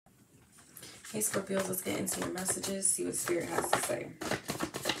Hey, Scorpios, let's get into your messages. See what Spirit has to say.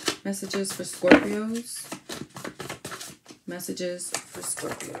 Messages for Scorpios. Messages for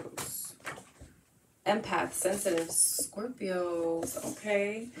Scorpios. Empath, sensitive Scorpios.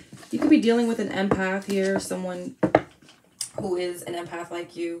 Okay. You could be dealing with an empath here. Someone who is an empath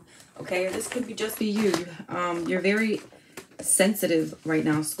like you. Okay. Or this could be just be you. You're very sensitive right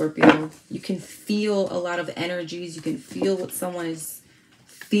now, Scorpio. You can feel a lot of energies. You can feel what someone is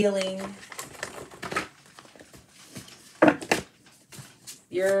feeling.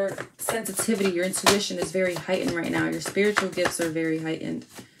 Your sensitivity, your intuition is very heightened right now. Your spiritual gifts are very heightened.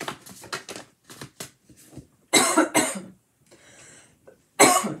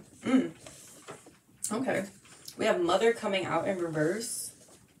 Okay. We have Mother coming out in reverse.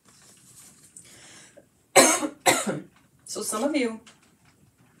 So some of you...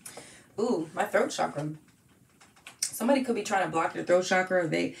 Ooh, my throat chakra. Somebody could be trying to block your throat chakra.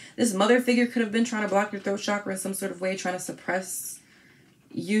 This mother figure could have been trying to block your throat chakra in some sort of way, trying to suppress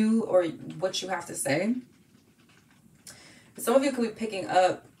you or what you have to say. Some of you could be picking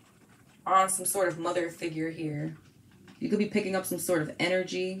up on some sort of mother figure here. You could be picking up some sort of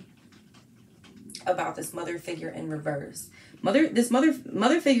energy about this mother figure in reverse. This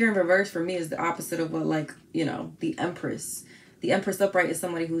mother figure in reverse for me is the opposite of what, like, you know, the Empress. The Empress upright is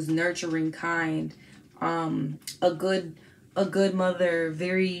somebody who's nurturing, kind, a good mother,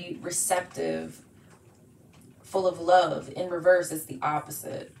 very receptive, full of love. In reverse, it's the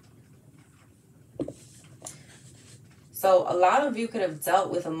opposite. So a lot of you could have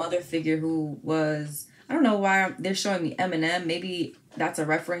dealt with a mother figure who was, I don't know why they're showing me Eminem. Maybe that's a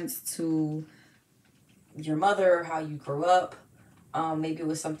reference to your mother or how you grew up. Maybe it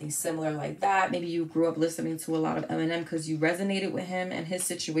was something similar like that. Maybe you grew up listening to a lot of Eminem because you resonated with him and his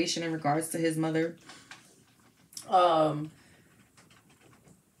situation in regards to his mother.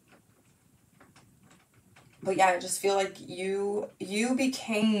 But yeah, I just feel like you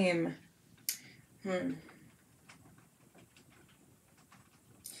became, I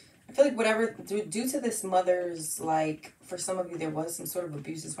feel like whatever, due to this mother's, like, for some of you, there was some sort of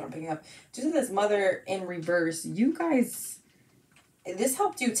abuse is what I'm picking up. Due to this mother in reverse, you guys, this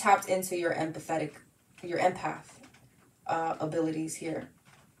helped you tap into your empath abilities here.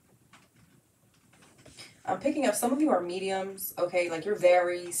 I'm picking up, some of you are mediums, okay? Like, you're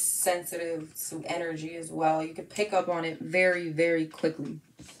very sensitive to energy as well. You can pick up on it very, very quickly,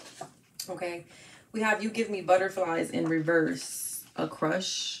 okay? We have you give me butterflies in reverse. A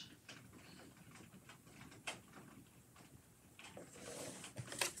crush.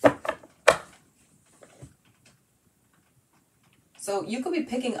 So you could be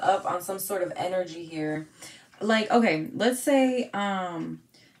picking up on some sort of energy here. Like, okay, let's say,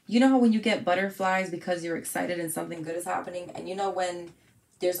 you know how when you get butterflies because you're excited and something good is happening? And you know when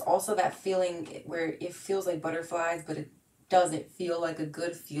there's also that feeling where it feels like butterflies, but it doesn't feel like a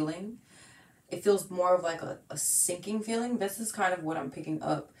good feeling. It feels more of like a sinking feeling. This is kind of what I'm picking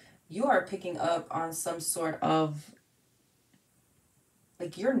up. You are picking up on some sort of,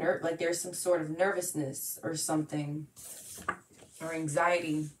 like, like there's some sort of nervousness or something, or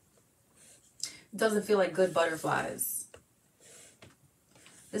anxiety. It doesn't feel like good butterflies.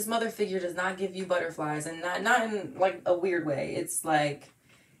 This mother figure does not give you butterflies, and not in like a weird way. It's like,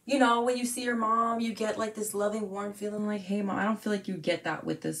 you know, when you see your mom, you get like this loving, warm feeling like, hey, mom. I don't feel like you get that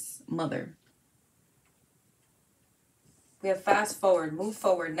with this mother. We have fast forward, move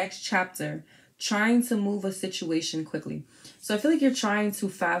forward, next chapter, trying to move a situation quickly. So I feel like you're trying to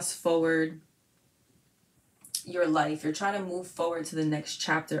fast forward your life. You're trying to move forward to the next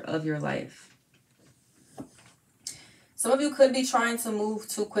chapter of your life. Some of you could be trying to move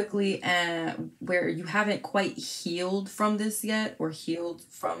too quickly and where you haven't quite healed from this yet, or healed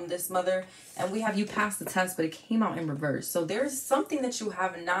from this mother. And we have you passed the test, but it came out in reverse. So there's something that you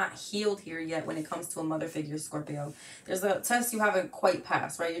have not healed here yet when it comes to a mother figure, Scorpio. There's a test you haven't quite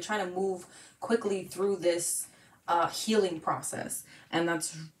passed, right? You're trying to move quickly through this healing process. And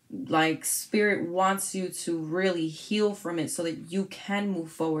that's like Spirit wants you to really heal from it so that you can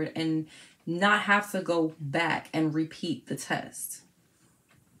move forward and not have to go back and repeat the test.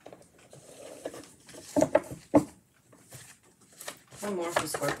 One more for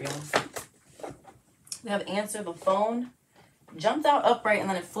Scorpio. We have answer the phone. Jumped out upright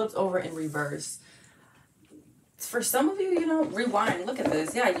and then it flipped over in reverse. For some of you, you know, rewind. Look at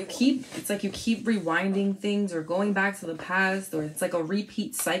this. Yeah, it's like you keep rewinding things or going back to the past, or it's like a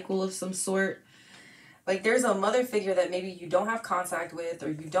repeat cycle of some sort. Like there's a mother figure that maybe you don't have contact with or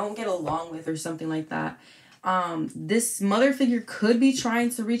you don't get along with or something like that. This mother figure could be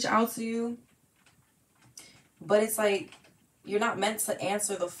trying to reach out to you, but it's like You're not meant to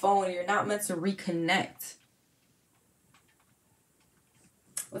answer the phone, or you're not meant to reconnect.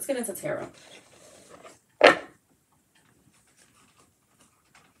 Let's get into tarot.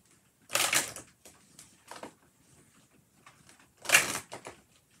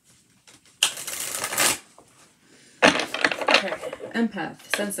 Okay,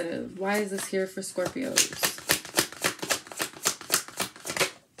 empath, sensitive. Why is this here for Scorpios?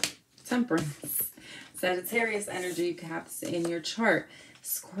 Temperance. Sagittarius energy caps in your chart.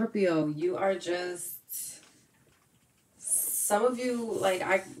 Scorpio, you are just... Some of you, like,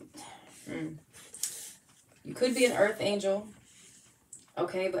 you could be an earth angel.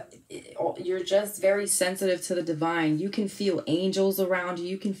 Okay, but you're just very sensitive to the divine. You can feel angels around you.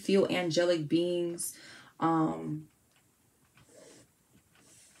 You can feel angelic beings. All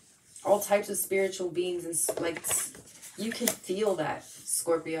types of spiritual beings. And like, you can feel that,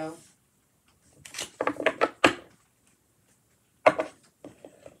 Scorpio.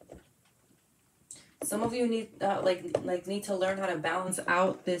 Some of you need need to learn how to balance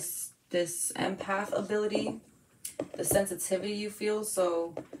out this empath ability, the sensitivity you feel.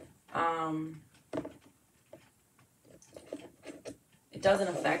 So it doesn't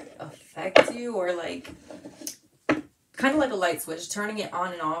affect you, or like kind of like a light switch. Turning it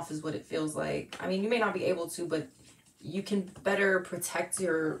on and off is what it feels like. I mean, you may not be able to, but you can better protect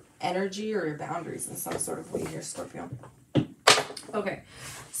your energy or your boundaries in some sort of way here, Scorpio. Okay,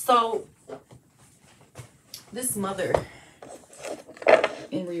 so this mother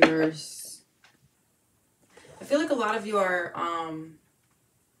in reverse. I feel like a lot of you are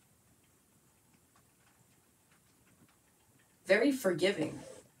very forgiving.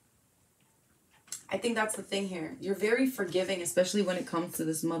 I think that's the thing here. You're very forgiving, especially when it comes to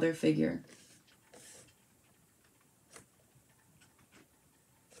this mother figure.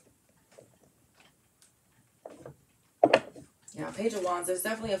 Yeah, Page of Wands. There's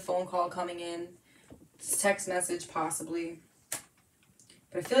definitely a phone call coming in. Text message, possibly.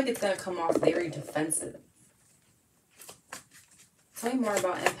 But I feel like it's going to come off very defensive. Tell me more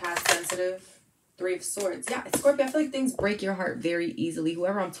about empath, sensitive. Three of Swords. Yeah, Scorpio, I feel like things break your heart very easily.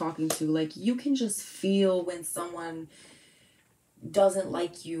 Whoever I'm talking to, like, you can just feel when someone doesn't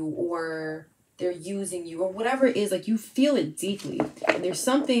like you, or they're using you, or whatever it is. Like, you feel it deeply. And there's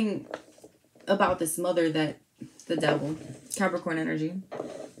something about this mother that the devil, Capricorn energy,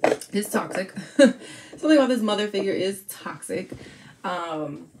 is toxic. Something about this mother figure is toxic.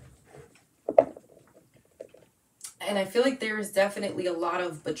 And I feel like there is definitely a lot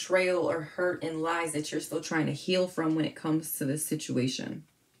of betrayal or hurt and lies that you're still trying to heal from when it comes to this situation.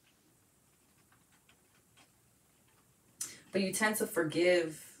 But you tend to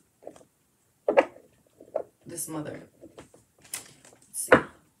forgive this mother. Let's see.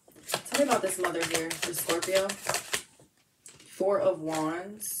 Tell me about this mother here for Scorpio. Four of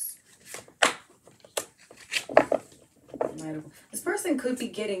Wands. This person could be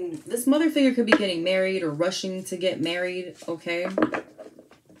getting, this mother figure could be getting married or rushing to get married, okay?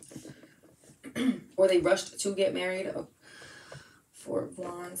 Or they rushed to get married. Oh, Four of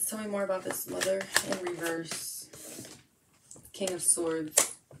Wands. Tell me more about this mother in reverse. King of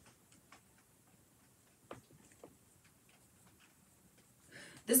Swords.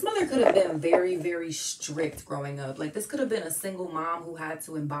 This mother could have been very, very strict growing up. Like, this could have been a single mom who had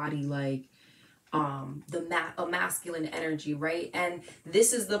to embody, like, a masculine energy, right? And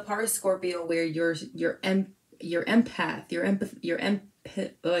this is the part, Scorpio, where your empath,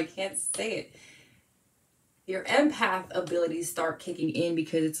 oh, I can't say it. Your empath abilities start kicking in,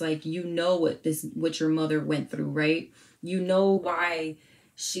 because it's like, you know what your mother went through, right? You know why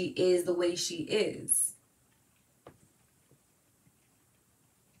she is the way she is.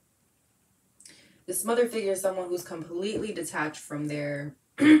 This mother figure is someone who's completely detached from their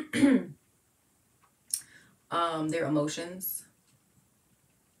their emotions.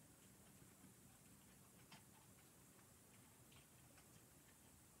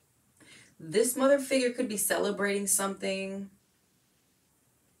 This mother figure could be celebrating something.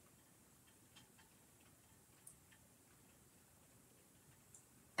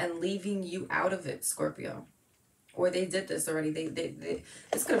 And leaving you out of it, Scorpio. Or they did this already.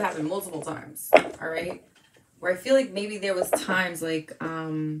 This could have happened multiple times. All right. Where I feel like maybe there was times like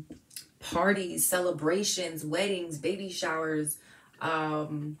parties, celebrations, weddings, baby showers,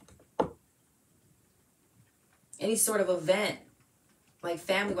 any sort of event, like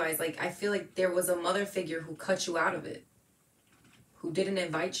family-wise. Like, I feel like there was a mother figure who cut you out of it, who didn't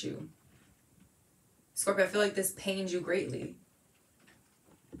invite you. Scorpio, I feel like this pains you greatly.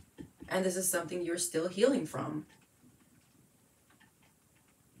 And this is something you're still healing from.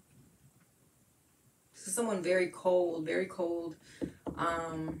 This is someone very cold, very cold.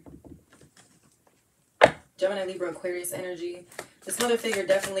 Gemini, Libra, Aquarius energy. This mother figure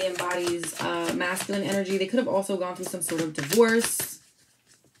definitely embodies masculine energy. They could have also gone through some sort of divorce.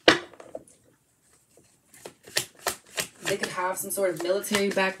 They could have some sort of military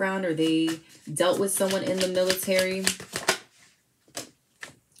background, or they dealt with someone in the military.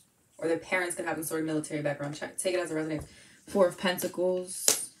 Or their parents could have some sort of military background. Take it as it resonates. Four of Pentacles.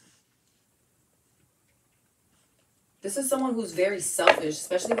 This is someone who's very selfish,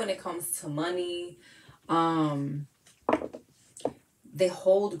 especially when it comes to money. They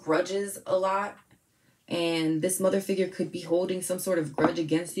hold grudges a lot. And this mother figure could be holding some sort of grudge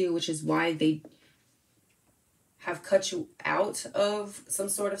against you, which is why they have cut you out of some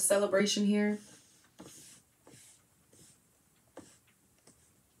sort of celebration here.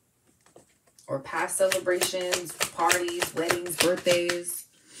 Or past celebrations, parties, weddings, birthdays.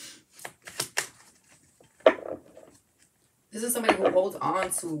 This is somebody who holds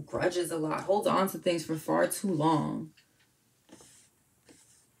on to grudges a lot, holds on to things for far too long.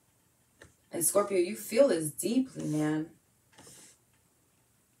 And Scorpio, you feel this deeply, man.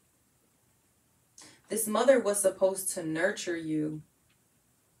 This mother was supposed to nurture you,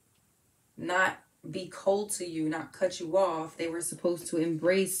 not be cold to you, not cut you off. They were supposed to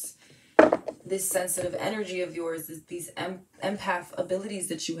embrace this sensitive energy of yours, these empath abilities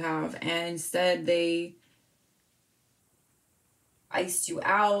that you have. And instead, they iced you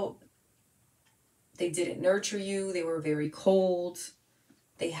out. They didn't nurture you. They were very cold.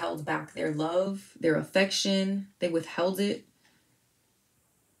 They held back their love, their affection. They withheld it.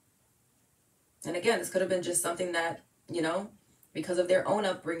 And again, this could have been just something that, you know, because of their own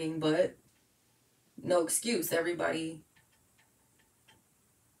upbringing, but no excuse. Everybody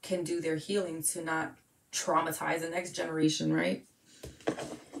can do their healing to not traumatize the next generation, right?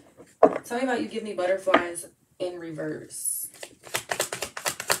 Tell me about you. Give me butterflies in reverse.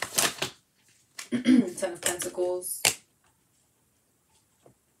 Ten of Pentacles.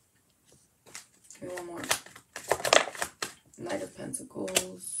 Give me one more. Knight of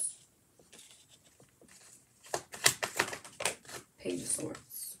Pentacles. Page of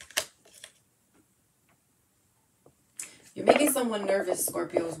Swords. You're making someone nervous,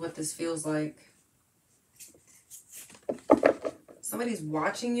 Scorpio, is what this feels like. Somebody's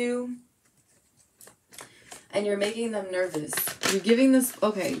watching you and you're making them nervous. You're giving this,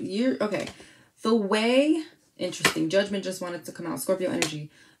 okay, the way, interesting, Judgment just wanted to come out, Scorpio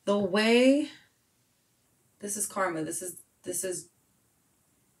energy. The way, this is karma, this is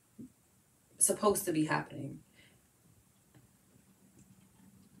supposed to be happening.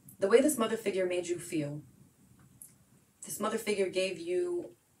 The way this mother figure made you feel, this mother figure gave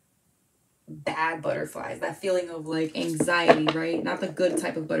you bad butterflies, that feeling of like anxiety, right? Not the good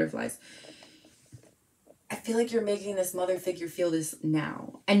type of butterflies. I feel like you're making this mother figure feel this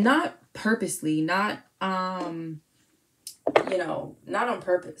now, and not purposely, not you know, not on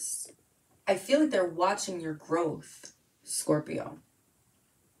purpose. I feel like they're watching your growth, Scorpio.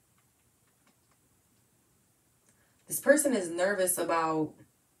 This person is nervous about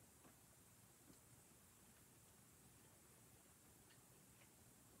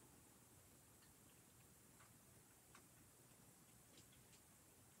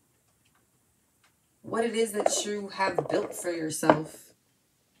what it is that you have built for yourself.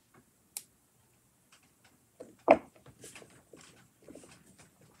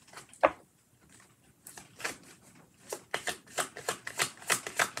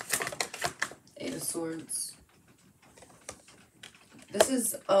 Eight of Swords. This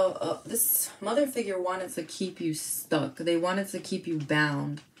is this mother figure wanted to keep you stuck. They wanted to keep you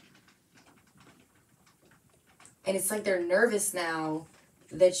bound. And it's like they're nervous now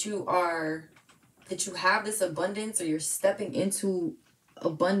that you have this abundance, or you're stepping into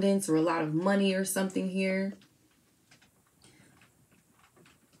abundance or a lot of money or something here.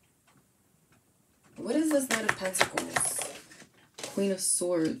 What is this Knight of Pentacles? Queen of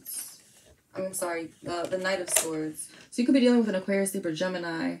Swords. I'm sorry, the Knight of Swords. So you could be dealing with an Aquarius, Libra,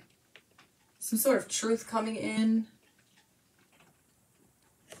 Gemini. Some sort of truth coming in.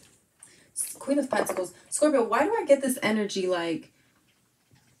 Queen of Pentacles. Scorpio, why do I get this energy like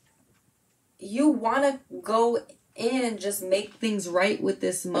you want to go in and just make things right with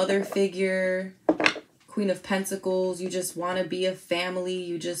this mother figure? Queen of Pentacles. You just want to be a family.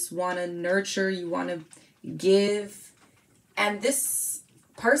 You just want to nurture. You want to give. And this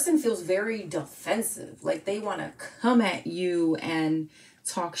person feels very defensive. Like they want to come at you and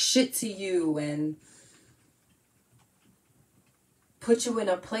talk shit to you and put you in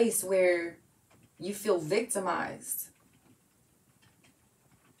a place where you feel victimized.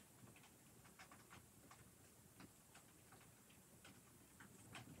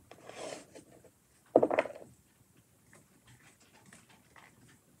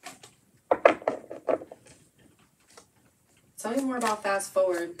 Tell me more about fast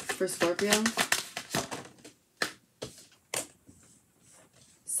forward for Scorpio.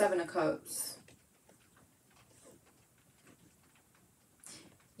 7 of Cups.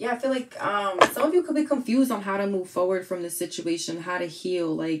 Yeah, I feel like some of you could be confused on how to move forward from this situation, how to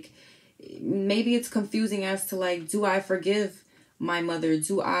heal. Like, maybe it's confusing as to, like, do I forgive my mother?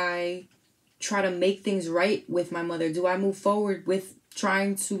 Do I try to make things right with my mother? Do I move forward with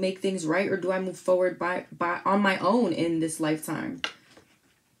trying to make things right, or do I move forward by on my own in this lifetime?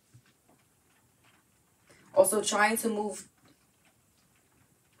 Also, trying to move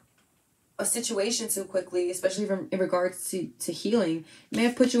a situation too quickly, especially in regards to healing, may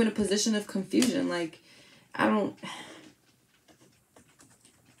have put you in a position of confusion. Like, I don't...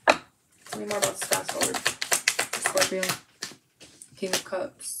 Tell me more about this fast forward. Scorpio. King of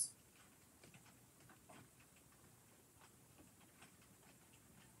Cups.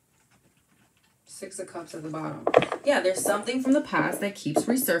 Six of Cups at the bottom. Yeah, there's something from the past that keeps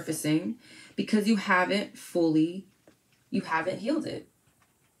resurfacing because you haven't healed it,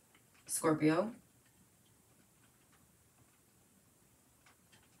 Scorpio.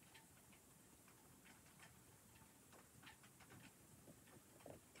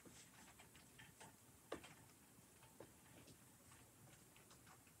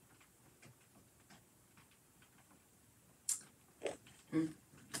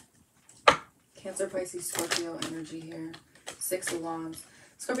 Cancer, Pisces, Scorpio energy here. 6 of Wands.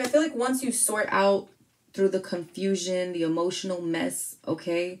 Scorpio, I feel like once you sort out through the confusion, the emotional mess,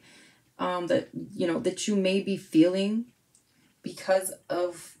 okay, that, you know, that you may be feeling because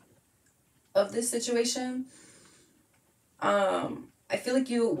of this situation, I feel like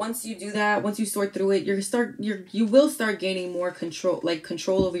once you do that, once you sort through it, you will start gaining more control, like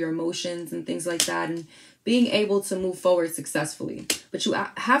control over your emotions and things like that, and being able to move forward successfully. But you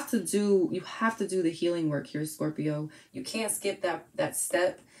have to do the healing work here, Scorpio. You can't skip that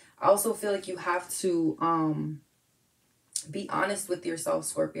step. I also feel like you have to be honest with yourself,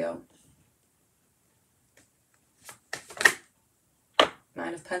 Scorpio.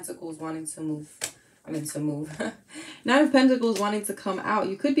 9 of Pentacles wanting to move. Nine of Pentacles wanting to come out.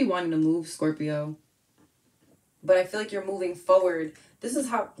 You could be wanting to move, Scorpio. But I feel like you're moving forward. This is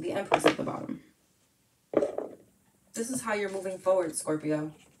how the Empress at the bottom. This is how you're moving forward,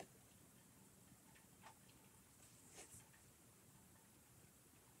 Scorpio.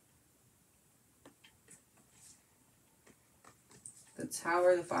 The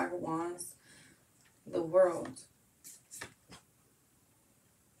Tower, the 5 of Wands, the World.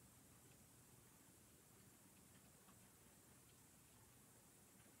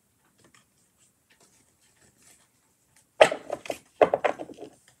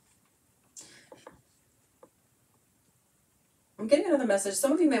 I'm getting another message.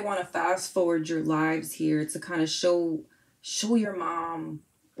 Some of you may want to fast forward your lives here to kind of show your mom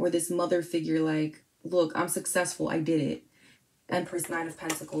or this mother figure, like, look, I'm successful. I did it. Empress, 9 of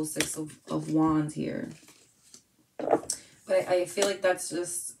Pentacles, 6 of Wands here. But I feel like that's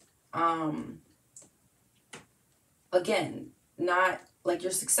just, again, not like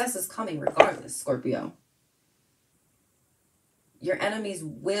your success is coming regardless, Scorpio. Your enemies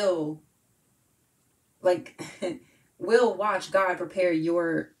will, like... will watch God prepare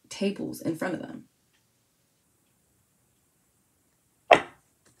your tables in front of them.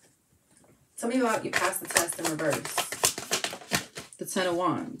 Tell me about you passed the test in reverse. The 10 of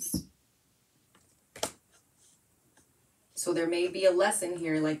Wands. So there may be a lesson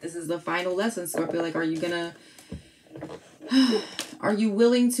here. Like, this is the final lesson, Scorpio. Like, are you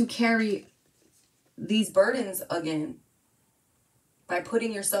willing to carry these burdens again? By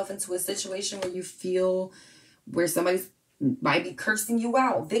putting yourself into a situation where you feel... where somebody might be cursing you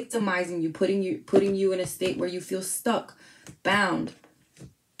out, victimizing you, putting you in a state where you feel stuck, bound.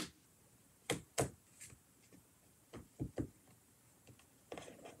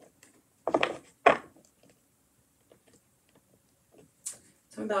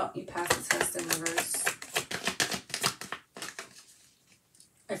 Tell me about you pass the test in reverse.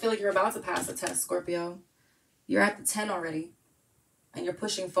 I feel like you're about to pass the test, Scorpio. You're at the 10 already, and you're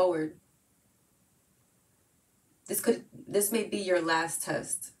pushing forward. This may be your last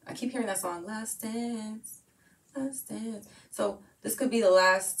test. I keep hearing that song, Last Dance, Last Dance. So this could be the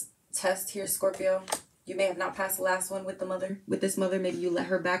last test here, Scorpio. You may have not passed the last one with this mother. Maybe you let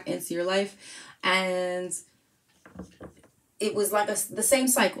her back into your life, and it was like the same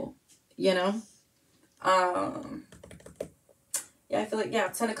cycle, you know? Yeah, I feel like,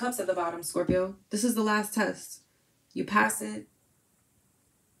 10 of Cups at the bottom, Scorpio. This is the last test. You pass it,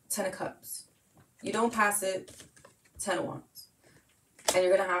 10 of Cups. You don't pass it, 10 of Wands. And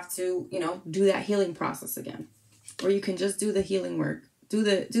you're going to have to, do that healing process again. Or you can just do the healing work. Do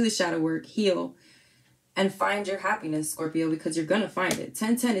the shadow work. Heal. And find your happiness, Scorpio, because you're going to find it.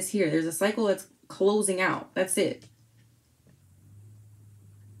 1010 is here. There's a cycle that's closing out. That's it.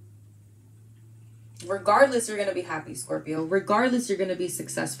 Regardless, you're going to be happy, Scorpio. Regardless, you're going to be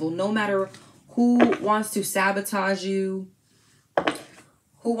successful. No matter who wants to sabotage you,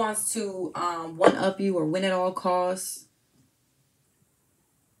 who wants to one-up you or win at all costs,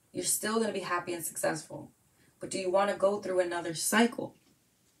 you're still going to be happy and successful. But do you want to go through another cycle?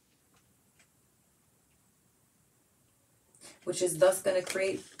 Which is thus going to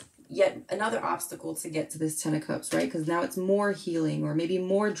create yet another obstacle to get to this 10 of Cups, right? Because now it's more healing or maybe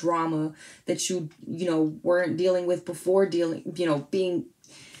more drama that you weren't dealing with before dealing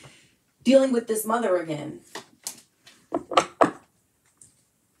with this mother again.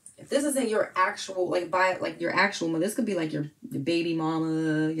 If this isn't your actual, your actual mother, this could be like your baby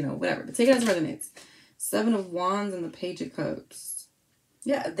mama, whatever. But take it as it resonates. 7 of Wands and the Page of Cups.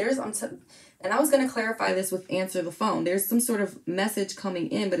 Yeah, and I was going to clarify this with answer the phone. There's some sort of message coming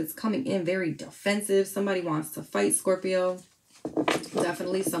in, but it's coming in very defensive. Somebody wants to fight, Scorpio.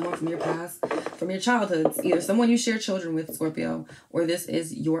 Definitely someone from your past, from your childhood. Either someone you share children with, Scorpio, or this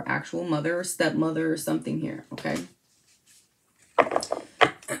is your actual mother or stepmother or something here, okay?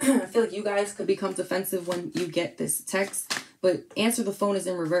 I feel like you guys could become defensive when you get this text, but answer the phone is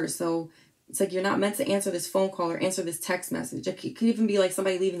in reverse, so it's like you're not meant to answer this phone call or answer this text message. It could even be like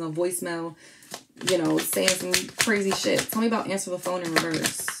somebody leaving a voicemail, saying some crazy shit. Tell me about answer the phone in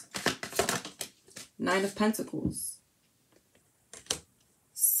reverse. 9 of Pentacles.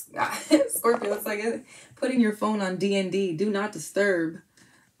 Scorpio, it's like putting your phone on D&D. Do not disturb.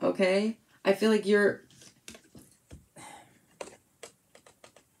 Okay? I feel like if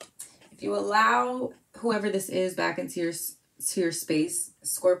you allow whoever this is back into your space,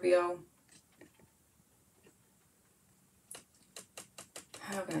 Scorpio,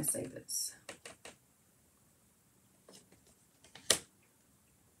 how can I say this?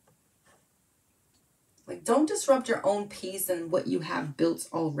 Like, don't disrupt your own peace and what you have built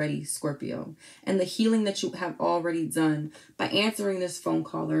already, Scorpio, and the healing that you have already done by answering this phone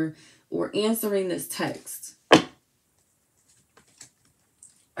caller or answering this text.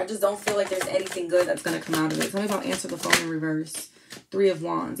 I just don't feel like there's anything good that's going to come out of it. Tell me about answer the phone in reverse. 3 of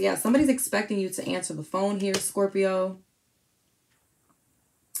Wands. Yeah, somebody's expecting you to answer the phone here, Scorpio.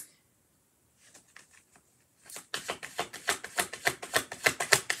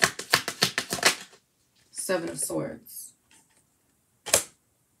 Seven of Swords.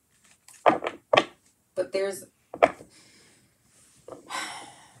 But there's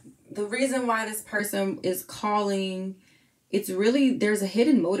the reason why this person is calling, it's really, there's a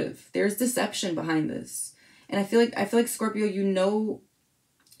hidden motive. There's deception behind this. And I feel like Scorpio,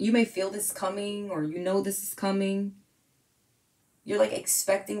 you may feel this coming, or this is coming. You're like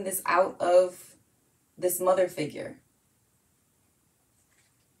expecting this out of this mother figure.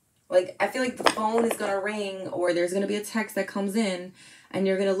 Like, I feel like the phone is going to ring, or there's going to be a text that comes in, and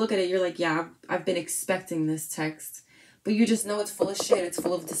you're going to look at it. You're like, yeah, I've been expecting this text. But you just know it's full of shit. It's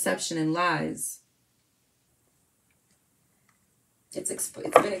full of deception and lies. It's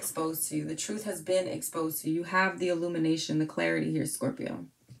been exposed to you. The truth has been exposed to you. You have the illumination, the clarity here, Scorpio.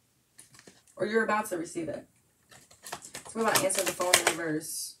 Or you're about to receive it. So we're about to answer the phone in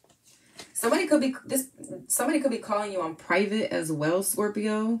reverse. Somebody could be calling you on private as well,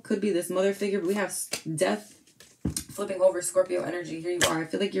 Scorpio. Could be this mother figure. But we have death flipping over Scorpio energy. Here you are. I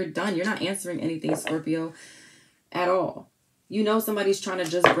feel like you're done. You're not answering anything, Scorpio, at all. Somebody's trying to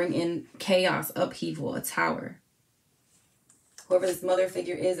just bring in chaos, upheaval, a tower. Whoever this mother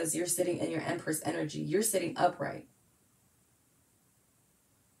figure is, as you're sitting in your Empress energy, you're sitting upright.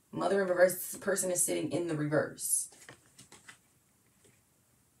 Mother in reverse, this person is sitting in the reverse.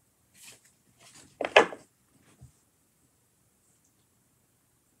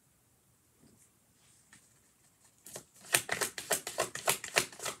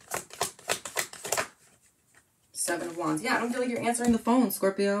 Seven of Wands. Yeah, I don't feel like you're answering the phone,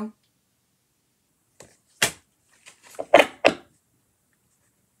 Scorpio.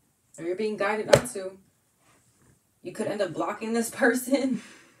 Or you're being guided not to. You could end up blocking this person.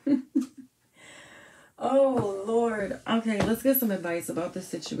 Oh, Lord. Okay, let's get some advice about this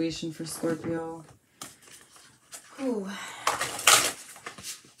situation for Scorpio. Ooh.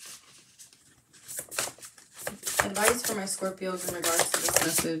 Advice for my Scorpios in regards to this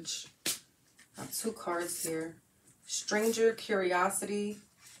message. I have 2 cards here. Stranger Curiosity,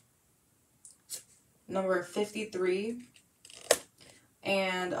 number 53,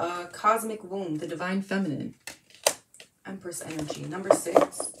 and Cosmic Womb, the Divine Feminine, Empress Energy, number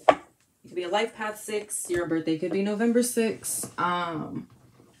 6. You could be a life path 6. Your birthday could be November 6.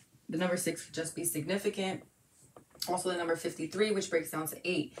 The number 6 could just be significant. Also the number 53, which breaks down to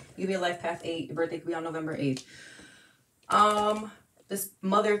 8. You could be a life path 8. Your birthday could be on November 8th. This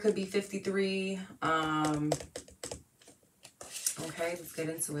mother could be 53. Okay, let's get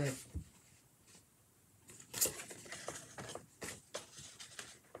into it.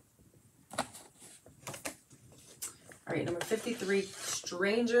 All right, number 53,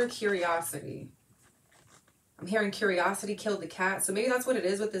 stranger curiosity. I'm hearing curiosity killed the cat. So maybe that's what it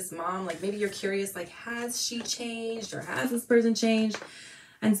is with this mom. Like maybe you're curious, like, has she changed or has this person changed?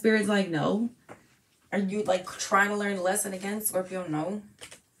 And Spirit's like, no. Are you like trying to learn a lesson again, Scorpio? No.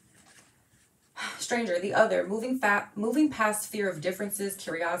 Stranger, the other, moving past fear of differences,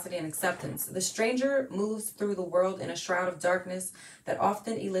 curiosity, and acceptance. The stranger moves through the world in a shroud of darkness that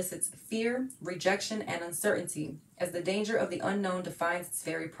often elicits fear, rejection, and uncertainty, as the danger of the unknown defines its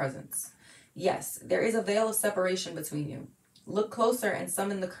very presence. Yes, there is a veil of separation between you. Look closer and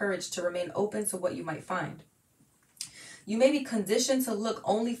summon the courage to remain open to what you might find. You may be conditioned to look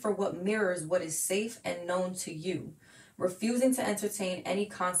only for what mirrors what is safe and known to you, refusing to entertain any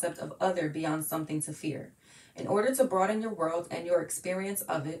concept of other beyond something to fear. In order to broaden your world and your experience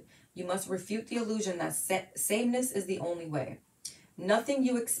of it, you must refute the illusion that sameness is the only way. Nothing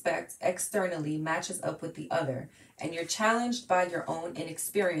you expect externally matches up with the other, and you're challenged by your own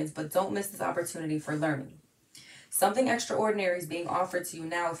inexperience, but don't miss this opportunity for learning. Something extraordinary is being offered to you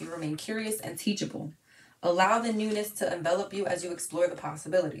now if you remain curious and teachable. Allow the newness to envelop you as you explore the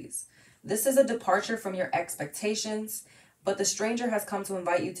possibilities. This is a departure from your expectations, but the stranger has come to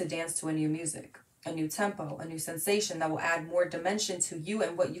invite you to dance to a new music, a new tempo, a new sensation that will add more dimension to you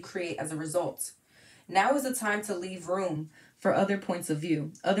and what you create as a result. Now is the time to leave room for other points of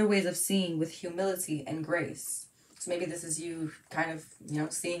view, other ways of seeing with humility and grace. So maybe this is you kind of,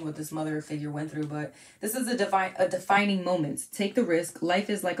 seeing what this mother figure went through, but this is a defining moment. Take the risk. Life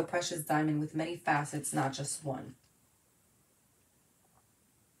is like a precious diamond with many facets, not just one.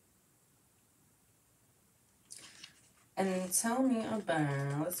 And tell me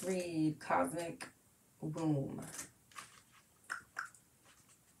about, let's read Cosmic Womb.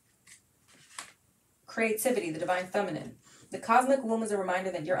 Creativity, the divine feminine. The cosmic womb is a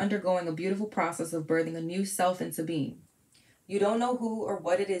reminder that you're undergoing a beautiful process of birthing a new self into being. You don't know who or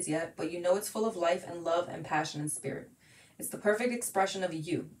what it is yet, but you know it's full of life and love and passion and spirit. It's the perfect expression of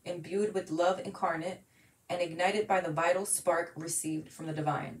you, imbued with love incarnate and ignited by the vital spark received from the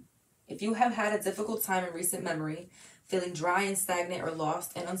divine. If you have had a difficult time in recent memory, feeling dry and stagnant or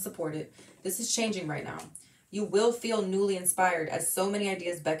lost and unsupported, this is changing right now. You will feel newly inspired as so many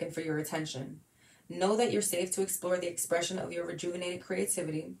ideas beckon for your attention. Know that you're safe to explore the expression of your rejuvenated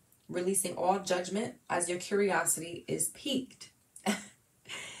creativity, releasing all judgment as your curiosity is piqued.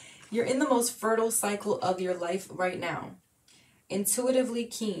 You're in the most fertile cycle of your life right now. Intuitively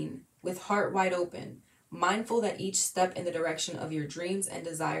keen, with heart wide open, mindful that each step in the direction of your dreams and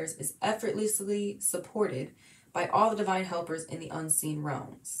desires is effortlessly supported by all the divine helpers in the unseen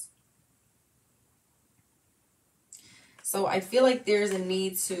realms. So I feel like there's a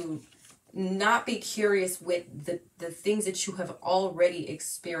need to not be curious with the things that you have already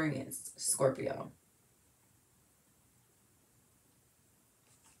experienced, Scorpio.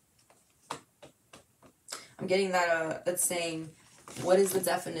 I'm getting that that's saying, what is the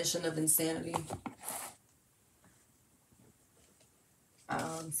definition of insanity?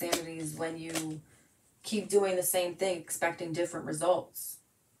 Insanity is when you keep doing the same thing, expecting different results.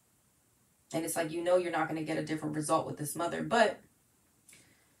 And it's like, you're not going to get a different result with this mother, but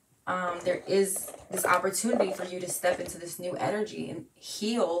there is this opportunity for you to step into this new energy and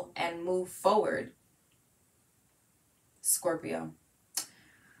heal and move forward, Scorpio.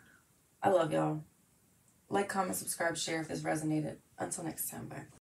 I love y'all. Like, comment, subscribe, share if this resonated. Until next time, bye.